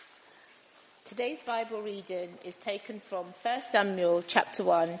Today's Bible reading is taken from 1 Samuel chapter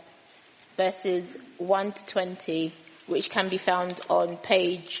 1, verses 1 to 20, which can be found on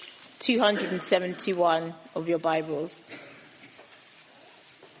page 271 of your Bibles.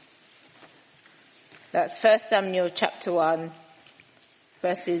 That's 1 Samuel chapter 1,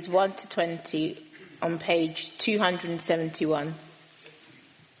 verses 1 to 20 on page 271.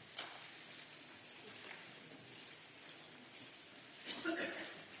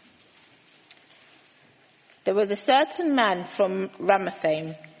 There was a certain man from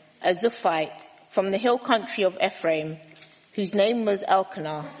Ramathaim, a Zuphite, from the hill country of Ephraim, whose name was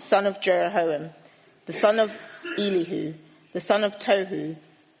Elkanah, son of Jeroham, the son of Elihu, the son of Tohu,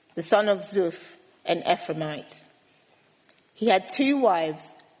 the son of Zuph, an Ephraimite. He had two wives.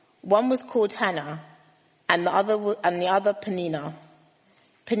 One was called Hannah, and the other Peninnah.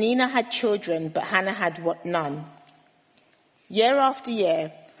 Peninnah had children, but Hannah had none. Year after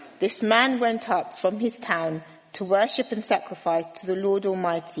year, this man went up from his town to worship and sacrifice to the Lord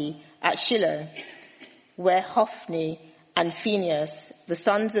Almighty at Shiloh, where Hophni and Phinehas, the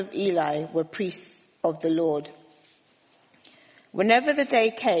sons of Eli, were priests of the Lord. Whenever the day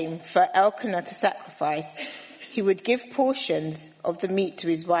came for Elkanah to sacrifice, he would give portions of the meat to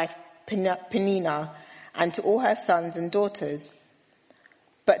his wife Peninnah and to all her sons and daughters.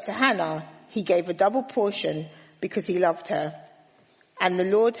 But to Hannah he gave a double portion because he loved her, and the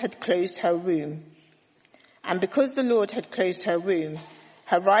Lord had closed her womb. And because the Lord had closed her womb,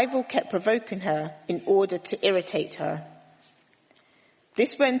 her rival kept provoking her in order to irritate her.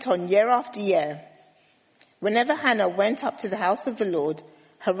 This went on year after year. Whenever Hannah went up to the house of the Lord,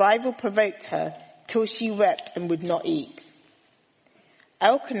 her rival provoked her till she wept and would not eat.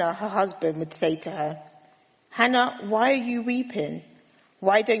 Elkanah, her husband, would say to her, "Hannah, why are you weeping?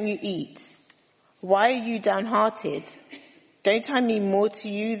 Why don't you eat? Why are you downhearted? Don't I mean more to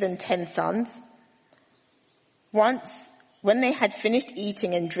you than 10 sons?" Once, when they had finished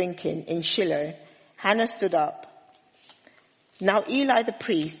eating and drinking in Shiloh, Hannah stood up. Now Eli the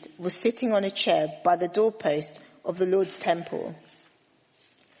priest was sitting on a chair by the doorpost of the Lord's temple.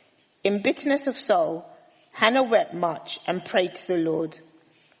 In bitterness of soul, Hannah wept much and prayed to the Lord.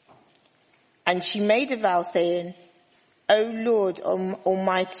 And she made a vow saying, "O Lord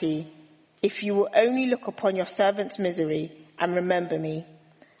Almighty, if you will only look upon your servant's misery and remember me,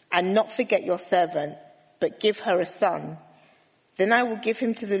 and not forget your servant, but give her a son, then I will give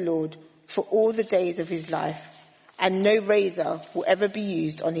him to the Lord for all the days of his life, and no razor will ever be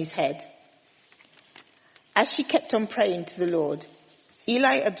used on his head." As she kept on praying to the Lord,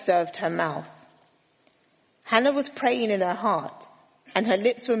 Eli observed her mouth. Hannah was praying in her heart, and her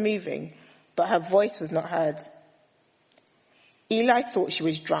lips were moving, but her voice was not heard. Eli thought she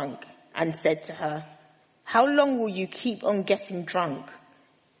was drunk and said to her, "How long will you keep on getting drunk?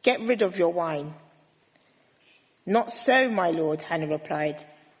 Get rid of your wine." "Not so, my lord," Hannah replied.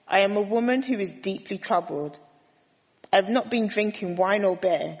 "I am a woman who is deeply troubled. I have not been drinking wine or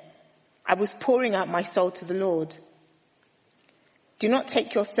beer. I was pouring out my soul to the Lord. Do not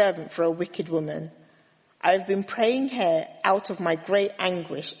take your servant for a wicked woman. I have been praying here out of my great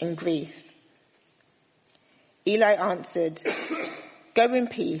anguish and grief." Eli answered, "Go in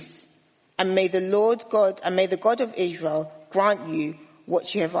peace, and may the God of Israel grant you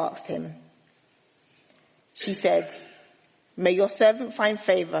what you have asked him." She said, "May your servant find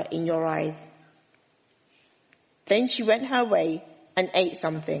favor in your eyes." Then she went her way and ate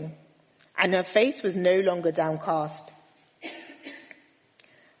something, and her face was no longer downcast.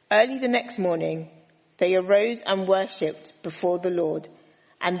 Early the next morning, they arose and worshipped before the Lord,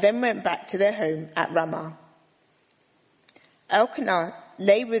 and then went back to their home at Ramah. Elkanah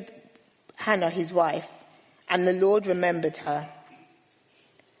lay with Hannah his wife, and the Lord remembered her.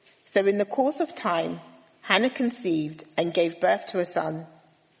 So in the course of time, Hannah conceived and gave birth to a son.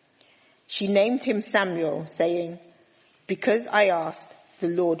 She named him Samuel, saying, "Because I asked the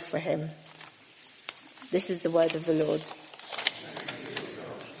Lord for him." This is the word of the Lord.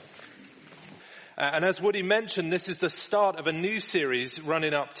 And as Woody mentioned, this is the start of a new series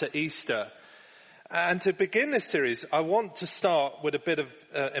running up to Easter. And to begin this series, I want to start with a bit of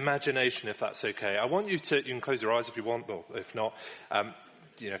imagination, if that's okay. I want you can close your eyes if you want, or if not,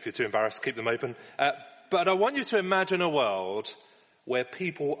 if you're too embarrassed, keep them open. But I want you to imagine a world where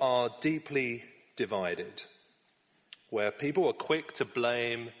people are deeply divided, where people are quick to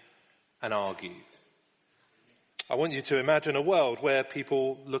blame and argue. I want you to imagine a world where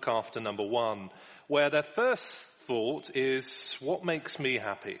people look after number one, where their first thought is, what makes me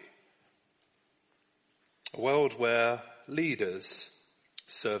happy? A world where leaders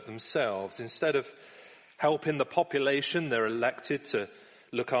serve themselves. Instead of helping the population they're elected to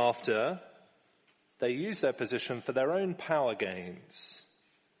look after, they use their position for their own power gains.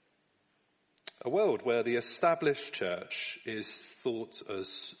 A world where the established church is thought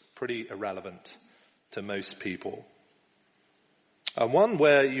as pretty irrelevant to most people. And one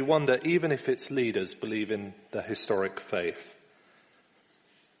where you wonder even if its leaders believe in the historic faith.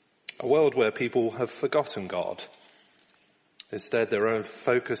 A world where people have forgotten God. Instead, they're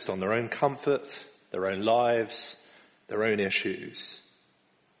focused on their own comfort, their own lives, their own issues.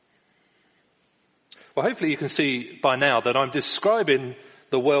 Well, hopefully you can see by now that I'm describing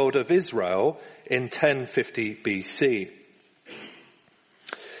the world of Israel in 1050 BC.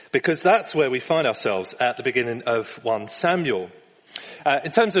 Because that's where we find ourselves at the beginning of 1 Samuel.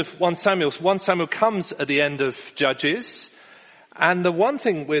 In terms of 1 Samuel comes at the end of Judges. And the one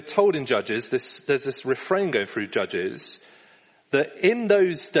thing we're told in Judges, there's this refrain going through Judges, that in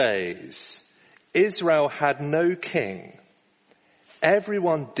those days, Israel had no king.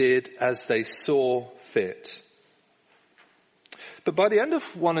 Everyone did as they saw fit. But by the end of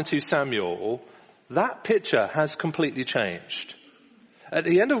 1 and 2 Samuel, that picture has completely changed. At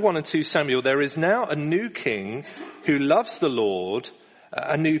the end of 1 and 2 Samuel, there is now a new king who loves the Lord,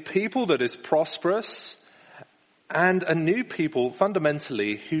 a new people that is prosperous, and a new people,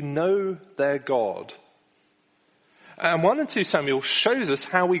 fundamentally, who know their God. And 1 and 2 Samuel shows us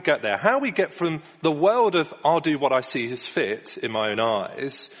how we get there, how we get from the world of I'll do what I see as fit in my own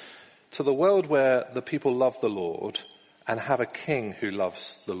eyes, to the world where the people love the Lord and have a king who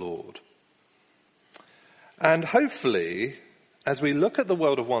loves the Lord. And hopefully, as we look at the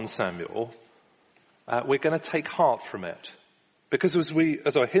world of 1 Samuel, we're going to take heart from it. Because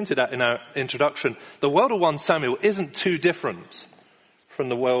as I hinted at in our introduction, the world of 1 Samuel isn't too different from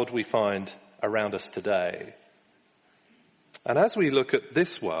the world we find around us today. And as we look at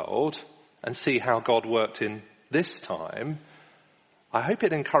this world and see how God worked in this time, I hope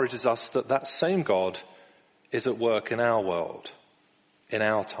it encourages us that that same God is at work in our world, in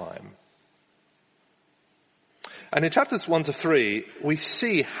our time. And in chapters 1 to 3, we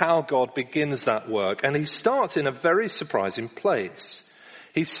see how God begins that work. And he starts in a very surprising place.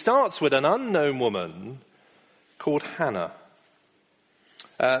 He starts with an unknown woman called Hannah.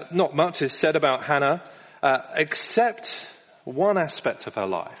 Not much is said about Hannah, except one aspect of her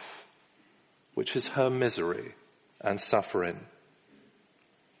life, which is her misery and suffering.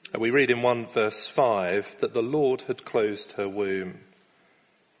 And we read in 1 verse 5 that the Lord had closed her womb.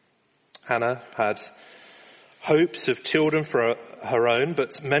 Hannah had hopes of children for her own,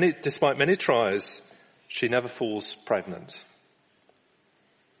 but despite many tries, she never falls pregnant.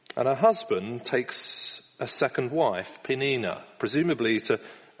 And her husband takes a second wife, Peninnah, presumably to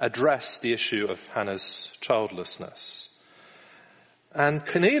address the issue of Hannah's childlessness. And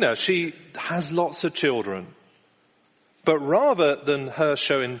Peninnah, she has lots of children, but rather than her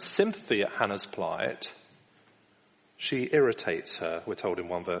showing sympathy at Hannah's plight, she irritates her, we're told in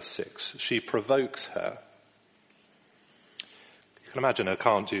 1 verse 6. She provokes her. You can imagine her,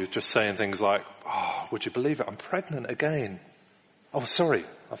 can't you, just saying things like, "Oh, would you believe it? I'm pregnant again. Oh, sorry,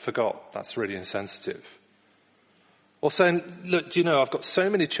 I forgot. That's really insensitive." Or saying, "Look, do you know, I've got so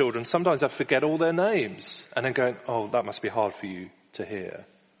many children, sometimes I forget all their names." And then going, "Oh, that must be hard for you to hear."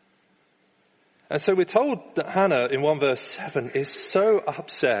 And so we're told that Hannah in 1 verse 7 is so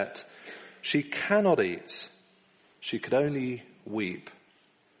upset, she cannot eat. She could only weep.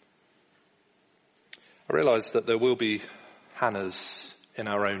 I realise that there will be Hannahs in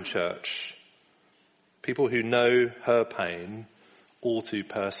our own church. People who know her pain all too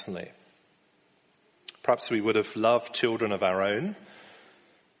personally. Perhaps we would have loved children of our own,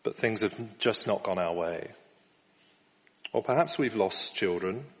 but things have just not gone our way. Or perhaps we've lost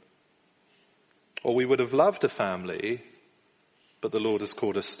children. Or we would have loved a family, but the Lord has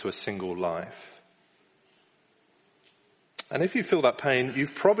called us to a single life. And if you feel that pain,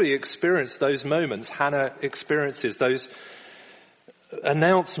 you've probably experienced those moments Hannah experiences, those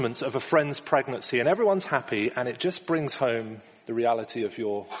announcements of a friend's pregnancy, and everyone's happy, and it just brings home the reality of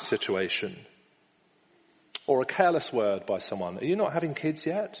your situation. Or a careless word by someone. "Are you not having kids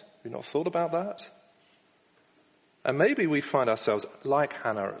yet? Have you not thought about that?" And maybe we find ourselves like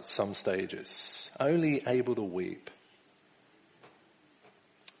Hannah at some stages, only able to weep.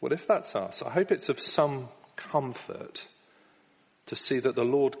 Well, if that's us, I hope it's of some comfort to see that the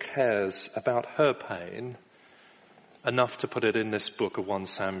Lord cares about her pain enough to put it in this book of 1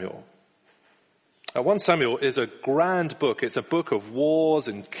 Samuel. 1 Samuel is a grand book. It's a book of wars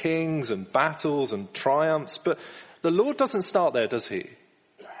and kings and battles and triumphs. But the Lord doesn't start there, does he?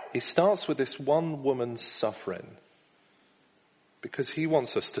 He starts with this one woman's suffering, because he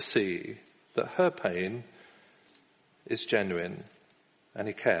wants us to see that her pain is genuine and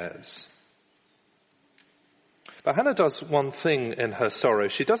he cares. But Hannah does one thing in her sorrow.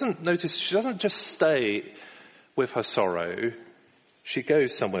 She doesn't just stay with her sorrow. She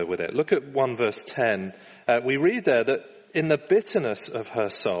goes somewhere with it. Look at 1 verse 10. We read there that in the bitterness of her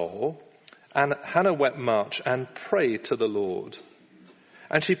soul, and Hannah wept much and prayed to the Lord.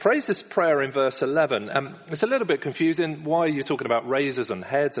 And she prays this prayer in verse 11. It's a little bit confusing. Why are you talking about razors and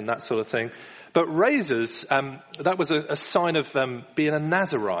heads and that sort of thing? But razors, that was a sign of being a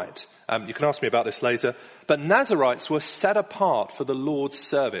Nazirite. You can ask me about this later. But Nazirites were set apart for the Lord's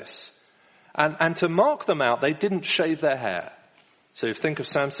service. And to mark them out, they didn't shave their hair. So think of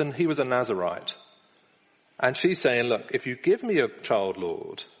Samson, he was a Nazirite. And she's saying, look, if you give me a child,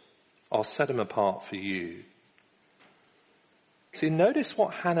 Lord, I'll set him apart for you. See, notice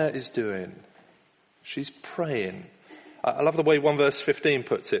what Hannah is doing. She's praying. I love the way 1 verse 15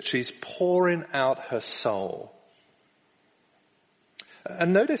 puts it. She's pouring out her soul.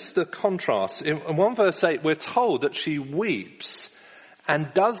 And notice the contrast. In 1 verse 8, we're told that she weeps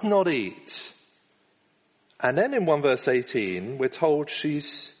and does not eat. And then in 1 verse 18, we're told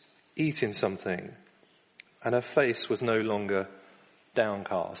she's eating something. And her face was no longer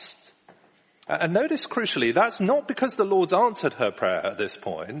downcast. And notice crucially, that's not because the Lord's answered her prayer at this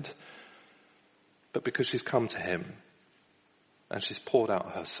point, but because she's come to him and she's poured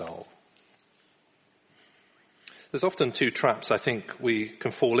out her soul. There's often two traps I think we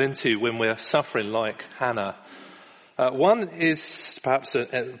can fall into when we're suffering like Hannah. One is perhaps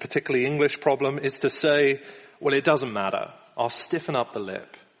a particularly English problem, is to say, well, it doesn't matter. I'll stiffen up the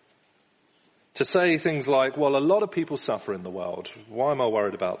lip. To say things like, well, a lot of people suffer in the world. Why am I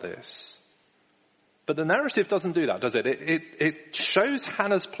worried about this? But the narrative doesn't do that, does it? It shows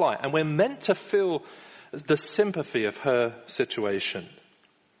Hannah's plight, and we're meant to feel the sympathy of her situation.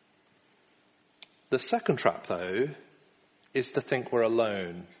 The second trap, though, is to think we're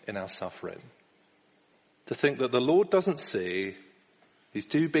alone in our suffering. To think that the Lord doesn't see, he's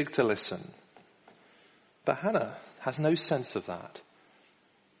too big to listen. But Hannah has no sense of that.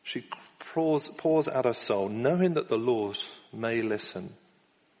 She pours out her soul, knowing that the Lord may listen.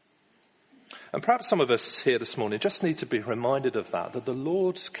 And perhaps some of us here this morning just need to be reminded of that the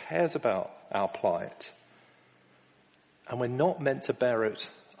Lord cares about our plight. And we're not meant to bear it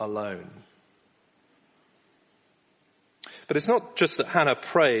alone. But it's not just that Hannah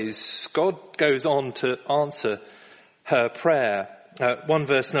prays. God goes on to answer her prayer. 1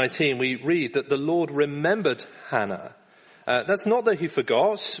 verse 19, we read that the Lord remembered Hannah. That's not that he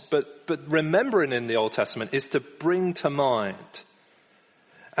forgot, but remembering in the Old Testament is to bring to mind.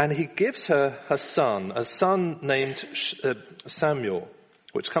 And he gives her a son named Samuel,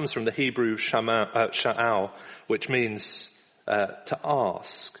 which comes from the Hebrew sha'al, which means to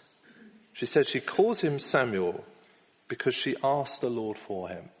ask. She said she calls him Samuel because she asked the Lord for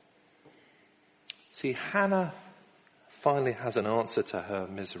him. See, Hannah finally has an answer to her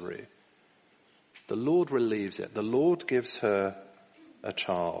misery. The Lord relieves it. The Lord gives her a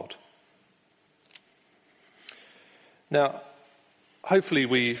child. Now, hopefully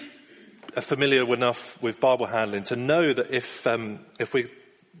we are familiar enough with Bible handling to know that if we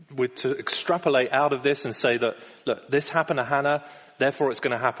were to extrapolate out of this and say that, look, this happened to Hannah, therefore it's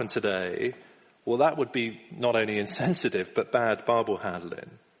going to happen today, well, that would be not only insensitive, but bad Bible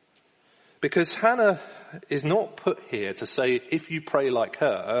handling. Because Hannah is not put here to say, if you pray like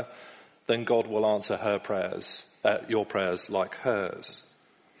her, then God will answer her prayers, your prayers like hers.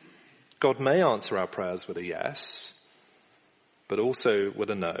 God may answer our prayers with a yes, but also with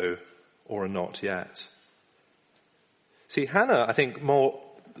a no or a not yet. See, Hannah, I think more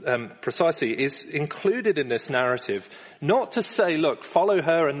precisely, is included in this narrative, not to say, look, follow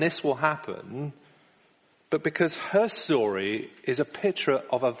her and this will happen, but because her story is a picture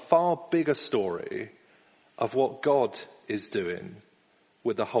of a far bigger story of what God is doing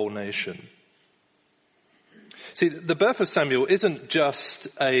with the whole nation. See, the birth of Samuel isn't just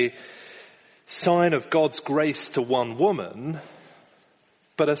a sign of God's grace to one woman,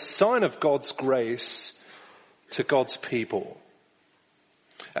 but a sign of God's grace to God's people.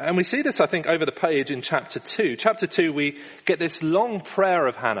 And we see this, I think, over the page in chapter 2. Chapter 2, we get this long prayer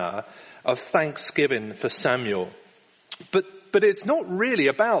of Hannah of thanksgiving for Samuel. But it's not really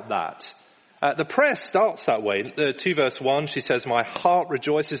about that. The prayer starts that way. 2 verse 1, she says, my heart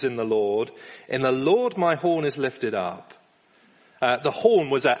rejoices in the Lord. In the Lord my horn is lifted up. The horn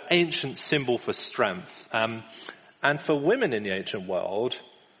was an ancient symbol for strength. And for women in the ancient world,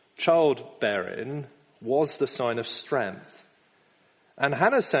 childbearing was the sign of strength. And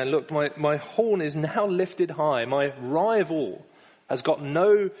Hannah's saying, look, my horn is now lifted high. My rival has got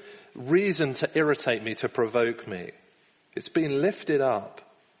no reason to irritate me, to provoke me. It's been lifted up.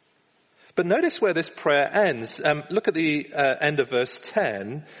 But notice where this prayer ends. Look at the end of verse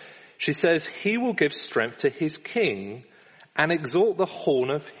 10. She says, he will give strength to his king and exalt the horn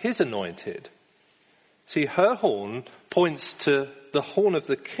of his anointed. See, her horn points to the horn of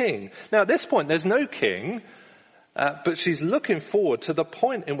the king. Now, at this point, there's no king, but she's looking forward to the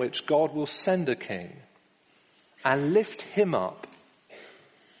point in which God will send a king and lift him up.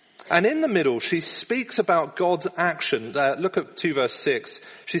 And in the middle, she speaks about God's action. Look at 2 verse 6.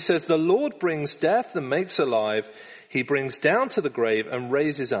 She says, the Lord brings death and makes alive. He brings down to the grave and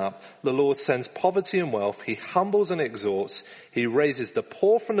raises up. The Lord sends poverty and wealth. He humbles and exalts. He raises the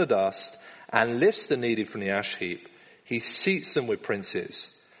poor from the dust and lifts the needy from the ash heap. He seats them with princes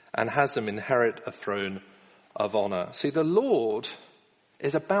and has them inherit a throne of honor. See, the Lord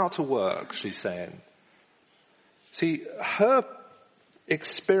is about to work, she's saying. See, her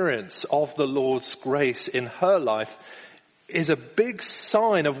experience of the Lord's grace in her life is a big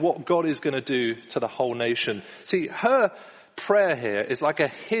sign of what God is going to do to the whole nation. See, her prayer here is like a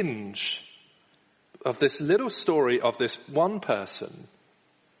hinge of this little story of this one person,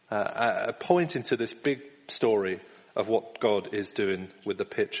 pointing to this big story of what God is doing with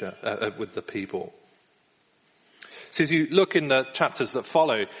with the people. So as you look in the chapters that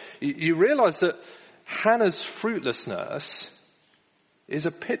follow, you realize that Hannah's fruitlessness is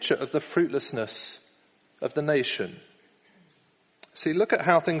a picture of the fruitlessness of the nation. See, look at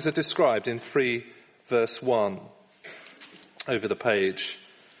how things are described in 3 verse 1 over the page.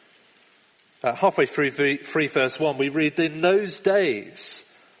 Halfway through 3 verse 1, we read, in those days,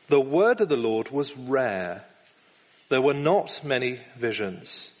 the word of the Lord was rare. There were not many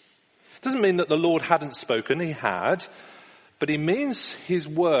visions. It doesn't mean that the Lord hadn't spoken, he had, but he means his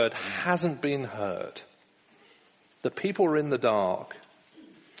word hasn't been heard. The people are in the dark.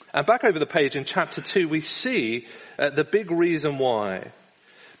 And back over the page in chapter 2, we see the big reason why.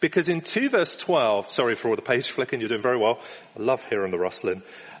 Because in 2 verse 12, sorry for all the page flicking, you're doing very well. I love hearing the rustling.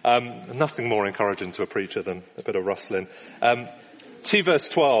 Nothing more encouraging to a preacher than a bit of rustling. 2 verse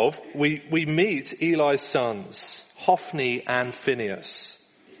 12, we meet Eli's sons, Hophni and Phinehas.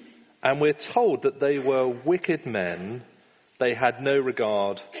 And we're told that they were wicked men. They had no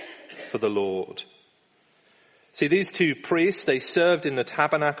regard for the Lord. See, these two priests, they served in the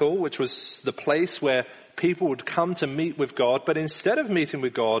tabernacle, which was the place where people would come to meet with God. But instead of meeting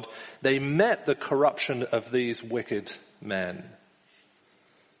with God, they met the corruption of these wicked men.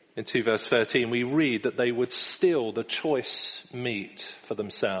 In 2 verse 13, we read that they would steal the choice meat for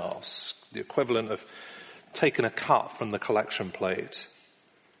themselves, the equivalent of taking a cut from the collection plate.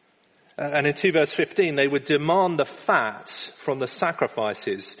 And in 2 verse 15, they would demand the fat from the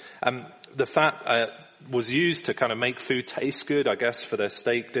sacrifices. The fat was used to kind of make food taste good, I guess, for their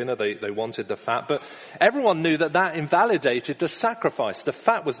steak dinner. They wanted the fat. But everyone knew that invalidated the sacrifice. The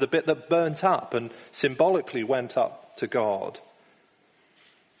fat was the bit that burnt up and symbolically went up to God.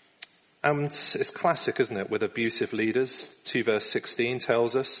 And it's classic, isn't it, with abusive leaders. 2 verse 16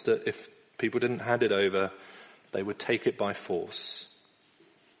 tells us that if people didn't hand it over, they would take it by force.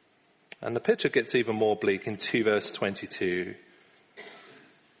 And the picture gets even more bleak in 2 verse 22.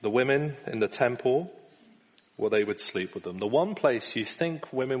 The women in the temple, well, they would sleep with them. The one place you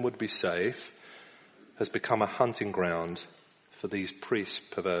think women would be safe has become a hunting ground for these priest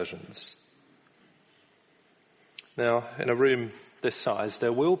perversions. Now, in a room this size,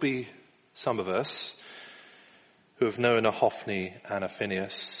 there will be some of us who have known a Hophni and a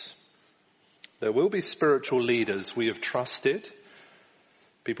Phinehas. There will be spiritual leaders we have trusted,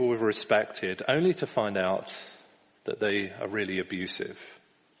 people we've respected, only to find out that they are really abusive.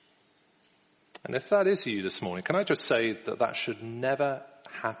 And if that is you this morning, can I just say that should never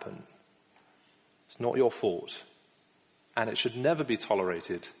happen? It's not your fault. And it should never be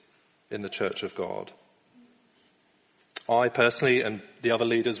tolerated in the Church of God. I personally, and the other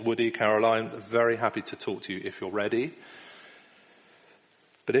leaders, Woody, Caroline, are very happy to talk to you if you're ready.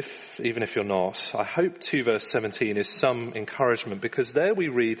 But even if you're not, I hope 2 verse 17 is some encouragement, because there we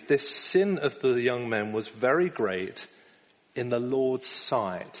read, this sin of the young men was very great in the Lord's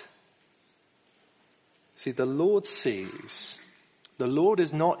sight. See, the Lord sees. The Lord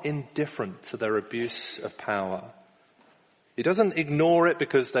is not indifferent to their abuse of power. He doesn't ignore it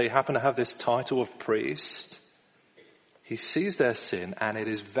because they happen to have this title of priest. He sees their sin, and it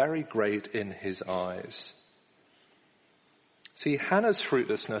is very great in his eyes. See, Hannah's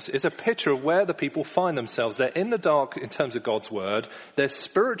fruitlessness is a picture of where the people find themselves. They're in the dark in terms of God's word. Their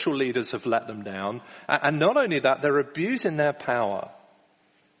spiritual leaders have let them down. And not only that, they're abusing their power.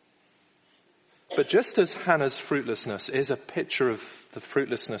 But just as Hannah's fruitlessness is a picture of the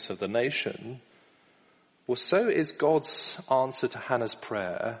fruitlessness of the nation, well, so is God's answer to Hannah's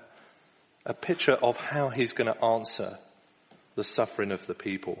prayer a picture of how he's going to answer the suffering of the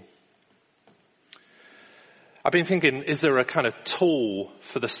people. I've been thinking, is there a kind of tool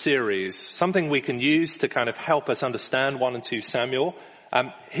for the series, something we can use to kind of help us understand 1 and 2 Samuel?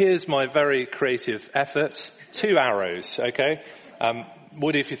 Here's my very creative effort. 2 arrows, okay?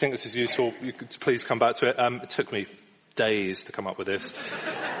 Woody, if you think this is useful, you could please come back to it. It took me days to come up with this.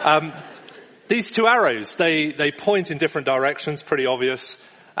 These 2 arrows, they point in different directions, pretty obvious.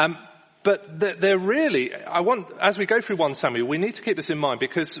 But they're really, as we go through 1 Samuel, we need to keep this in mind,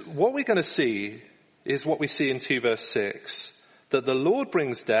 because what we're going to see is what we see in 2 verse 6, that the Lord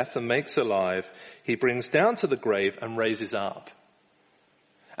brings death and makes alive. He brings down to the grave and raises up.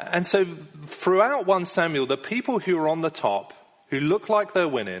 And so throughout 1 Samuel, the people who are on the top, who look like they're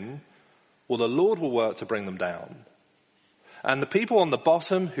winning, well, the Lord will work to bring them down. And the people on the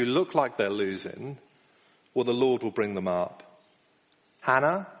bottom who look like they're losing, well, the Lord will bring them up.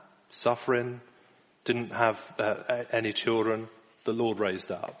 Hannah, suffering, didn't have any children, the Lord raised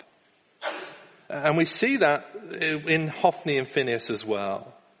up. And we see that in Hophni and Phinehas as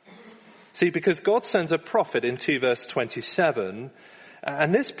well. See, because God sends a prophet in 2 verse 27,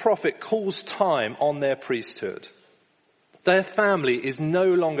 and this prophet calls time on their priesthood. Their family is no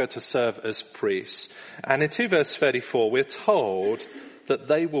longer to serve as priests. And in 2 verse 34, we're told that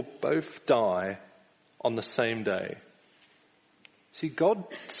they will both die on the same day. See, God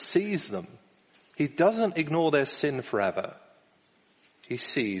sees them. He doesn't ignore their sin forever. He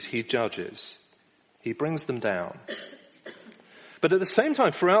sees, he judges. He brings them down. But at the same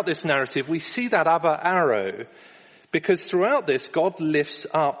time, throughout this narrative, we see that other arrow, because throughout this, God lifts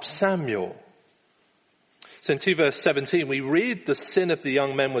up Samuel. So in 2 verse 17, we read the sin of the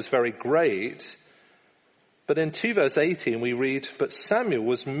young men was very great. But in 2 verse 18, we read, but Samuel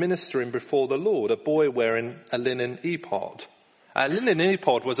was ministering before the Lord, a boy wearing a linen ephod. A linen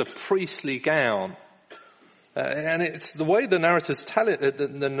ephod was a priestly gown. And it's the way the narrator's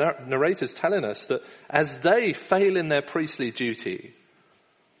telling us that as they fail in their priestly duty,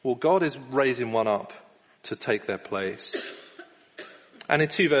 well, God is raising one up to take their place. And in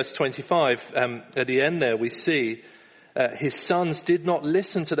 2 verse 25, at the end there, we see his sons did not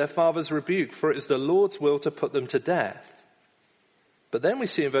listen to their father's rebuke, for it is the Lord's will to put them to death. But then we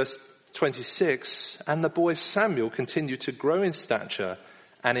see in verse 26, and the boy Samuel continued to grow in stature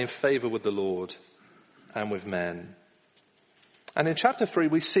and in favor with the Lord and with men. And in chapter 3,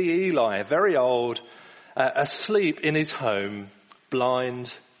 we see Eli, very old, asleep in his home,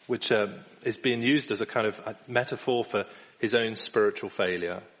 blind, which is being used as a kind of a metaphor for his own spiritual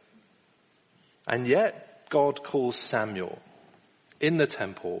failure. And yet, God calls Samuel in the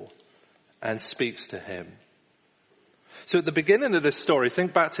temple and speaks to him. So at the beginning of this story,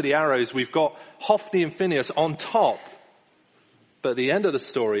 think back to the arrows, we've got Hophni and Phinehas on top. But at the end of the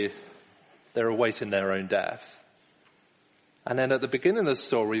story, they're awaiting their own death. And then at the beginning of the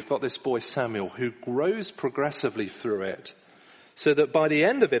story, we've got this boy Samuel who grows progressively through it. So that by the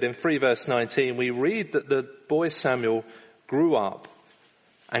end of it, in 3 verse 19, we read that the boy Samuel grew up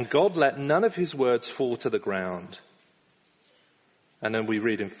and God let none of his words fall to the ground. And then we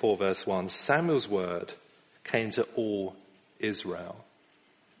read in 4 verse 1, Samuel's word came to all Israel.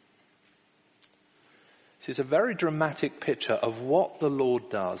 So it's a very dramatic picture of what the Lord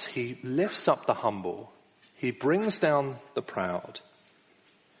does. He lifts up the humble. He brings down the proud.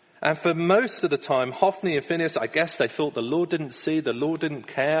 And for most of the time, Hophni and Phinehas, I guess they thought the Lord didn't see, the Lord didn't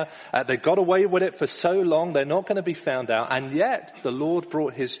care. They got away with it for so long, they're not going to be found out. And yet, the Lord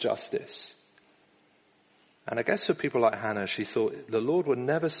brought his justice. And I guess for people like Hannah, she thought, the Lord will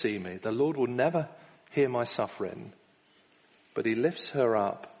never see me. The Lord will never hear my suffering. But he lifts her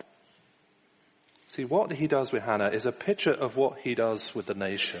up. See, what he does with Hannah is a picture of what he does with the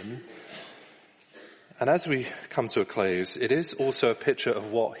nation. And as we come to a close, it is also a picture of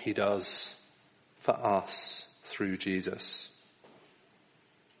what he does for us through Jesus.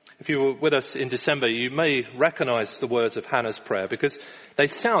 If you were with us in December, you may recognize the words of Hannah's prayer because they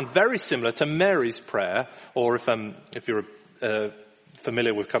sound very similar to Mary's prayer, or if you're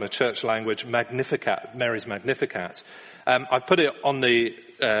familiar with kind of church language, Magnificat, Mary's Magnificat. I've put it on the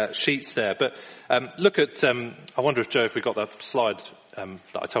sheets there, but look at, I wonder if Joe, if we got that slide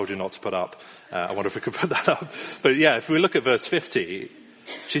that I told you not to put up, I wonder if we could put that up. But yeah, if we look at verse 50,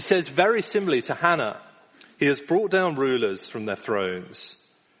 she says very similarly to Hannah, he has brought down rulers from their thrones,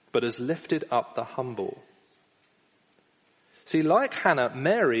 but has lifted up the humble. See, like Hannah,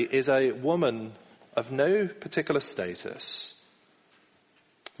 Mary is a woman of no particular status.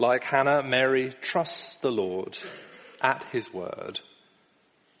 Like Hannah, Mary trusts the Lord at his word.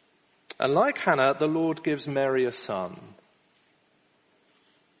 And like Hannah, the Lord gives Mary a son.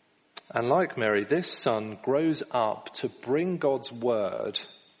 And like Mary, this son grows up to bring God's word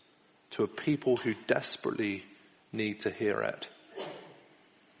to a people who desperately need to hear it.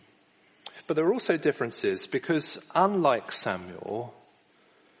 But there are also differences because unlike Samuel,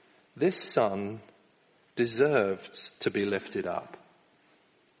 this son deserved to be lifted up,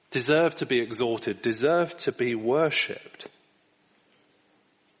 deserved to be exalted, deserved to be worshipped.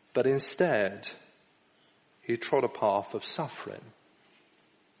 But instead, he trod a path of suffering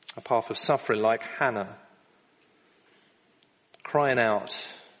like Hannah, crying out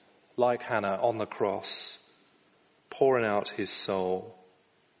like Hannah on the cross, pouring out his soul.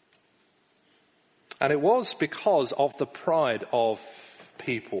 And it was because of the pride of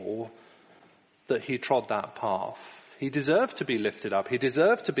people that he trod that path. He deserved to be lifted up. He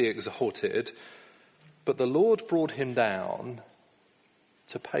deserved to be exalted. But the Lord brought him down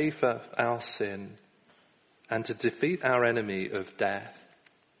to pay for our sin and to defeat our enemy of death.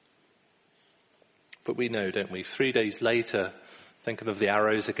 But we know, don't we, 3 days later, thinking of the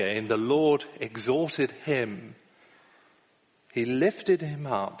arrows again, the Lord exalted him. He lifted him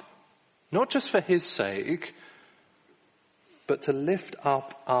up, not just for his sake, but to lift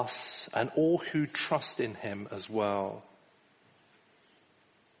up us and all who trust in him as well.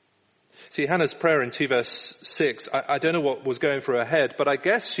 See, Hannah's prayer in 2 verse 6, I don't know what was going through her head, but I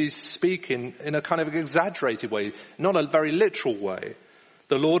guess she's speaking in a kind of exaggerated way, not a very literal way.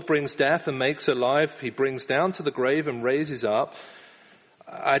 The Lord brings death and makes alive. He brings down to the grave and raises up.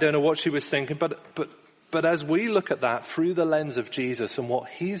 I don't know what she was thinking, but as we look at that through the lens of Jesus and what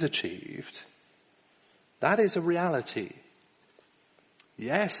he's achieved, that is a reality.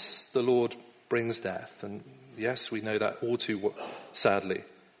 Yes, the Lord brings death, and yes, we know that all too sadly,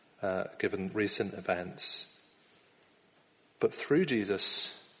 given recent events. But through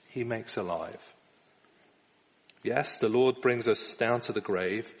Jesus, he makes alive. Yes, the Lord brings us down to the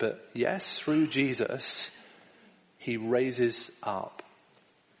grave, but yes, through Jesus, he raises up.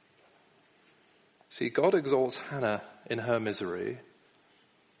 See, God exalts Hannah in her misery.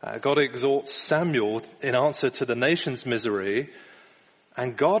 God exalts Samuel in answer to the nation's misery.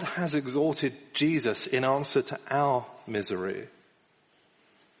 And God has exalted Jesus in answer to our misery.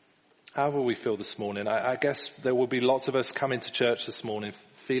 How will we feel this morning? I guess there will be lots of us coming to church this morning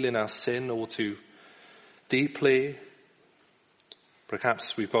feeling our sin all too deeply.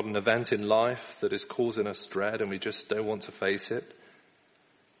 Perhaps we've got an event in life that is causing us dread and we just don't want to face it.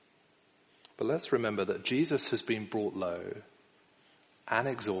 But let's remember that Jesus has been brought low and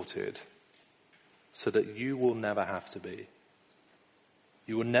exalted so that you will never have to be.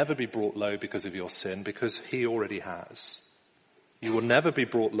 You will never be brought low because of your sin, because he already has. You will never be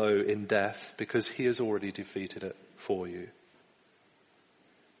brought low in death because he has already defeated it for you.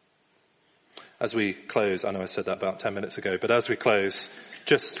 As we close, I know I said that about 10 minutes ago, but as we close,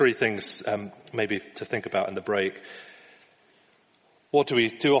 just 3 things maybe to think about in the break. What do we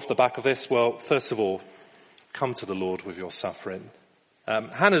do off the back of this? Well, first of all, come to the Lord with your suffering.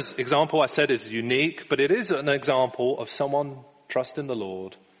 Hannah's example, I said, is unique, but it is an example of someone trusting the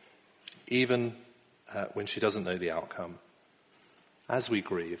Lord, even when she doesn't know the outcome. As we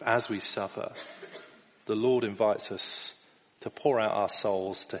grieve, as we suffer, the Lord invites us to pour out our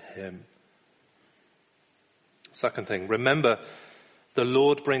souls to him. Second thing, remember, the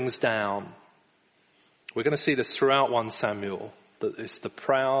Lord brings down. We're going to see this throughout 1 Samuel, that it's the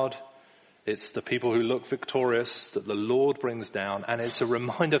proud, it's the people who look victorious that the Lord brings down. And it's a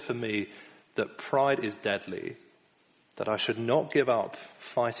reminder for me that pride is deadly, that I should not give up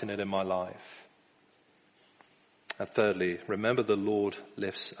fighting it in my life. And thirdly, remember the Lord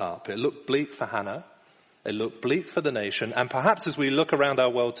lifts up. It looked bleak for Hannah. It looked bleak for the nation. And perhaps as we look around our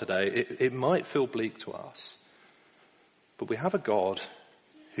world today, it might feel bleak to us. But we have a God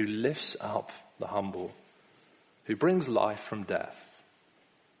who lifts up the humble, who brings life from death.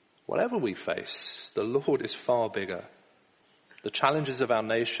 Whatever we face, the Lord is far bigger. The challenges of our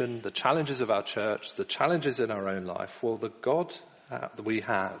nation, the challenges of our church, the challenges in our own life, well, the God that we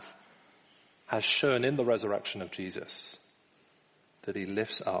have has shown in the resurrection of Jesus that he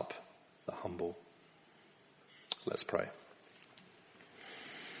lifts up the humble. Let's pray.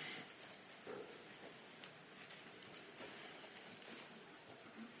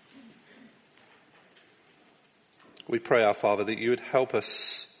 We pray, our Father, that you would help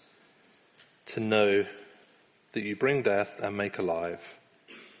us to know that you bring death and make alive,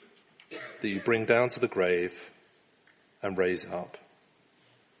 that you bring down to the grave and raise up,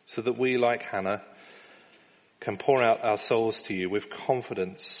 so that we, like Hannah, can pour out our souls to you with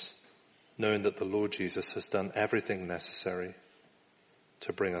confidence, knowing that the Lord Jesus has done everything necessary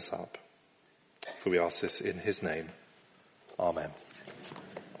to bring us up. For we ask this in his name. Amen.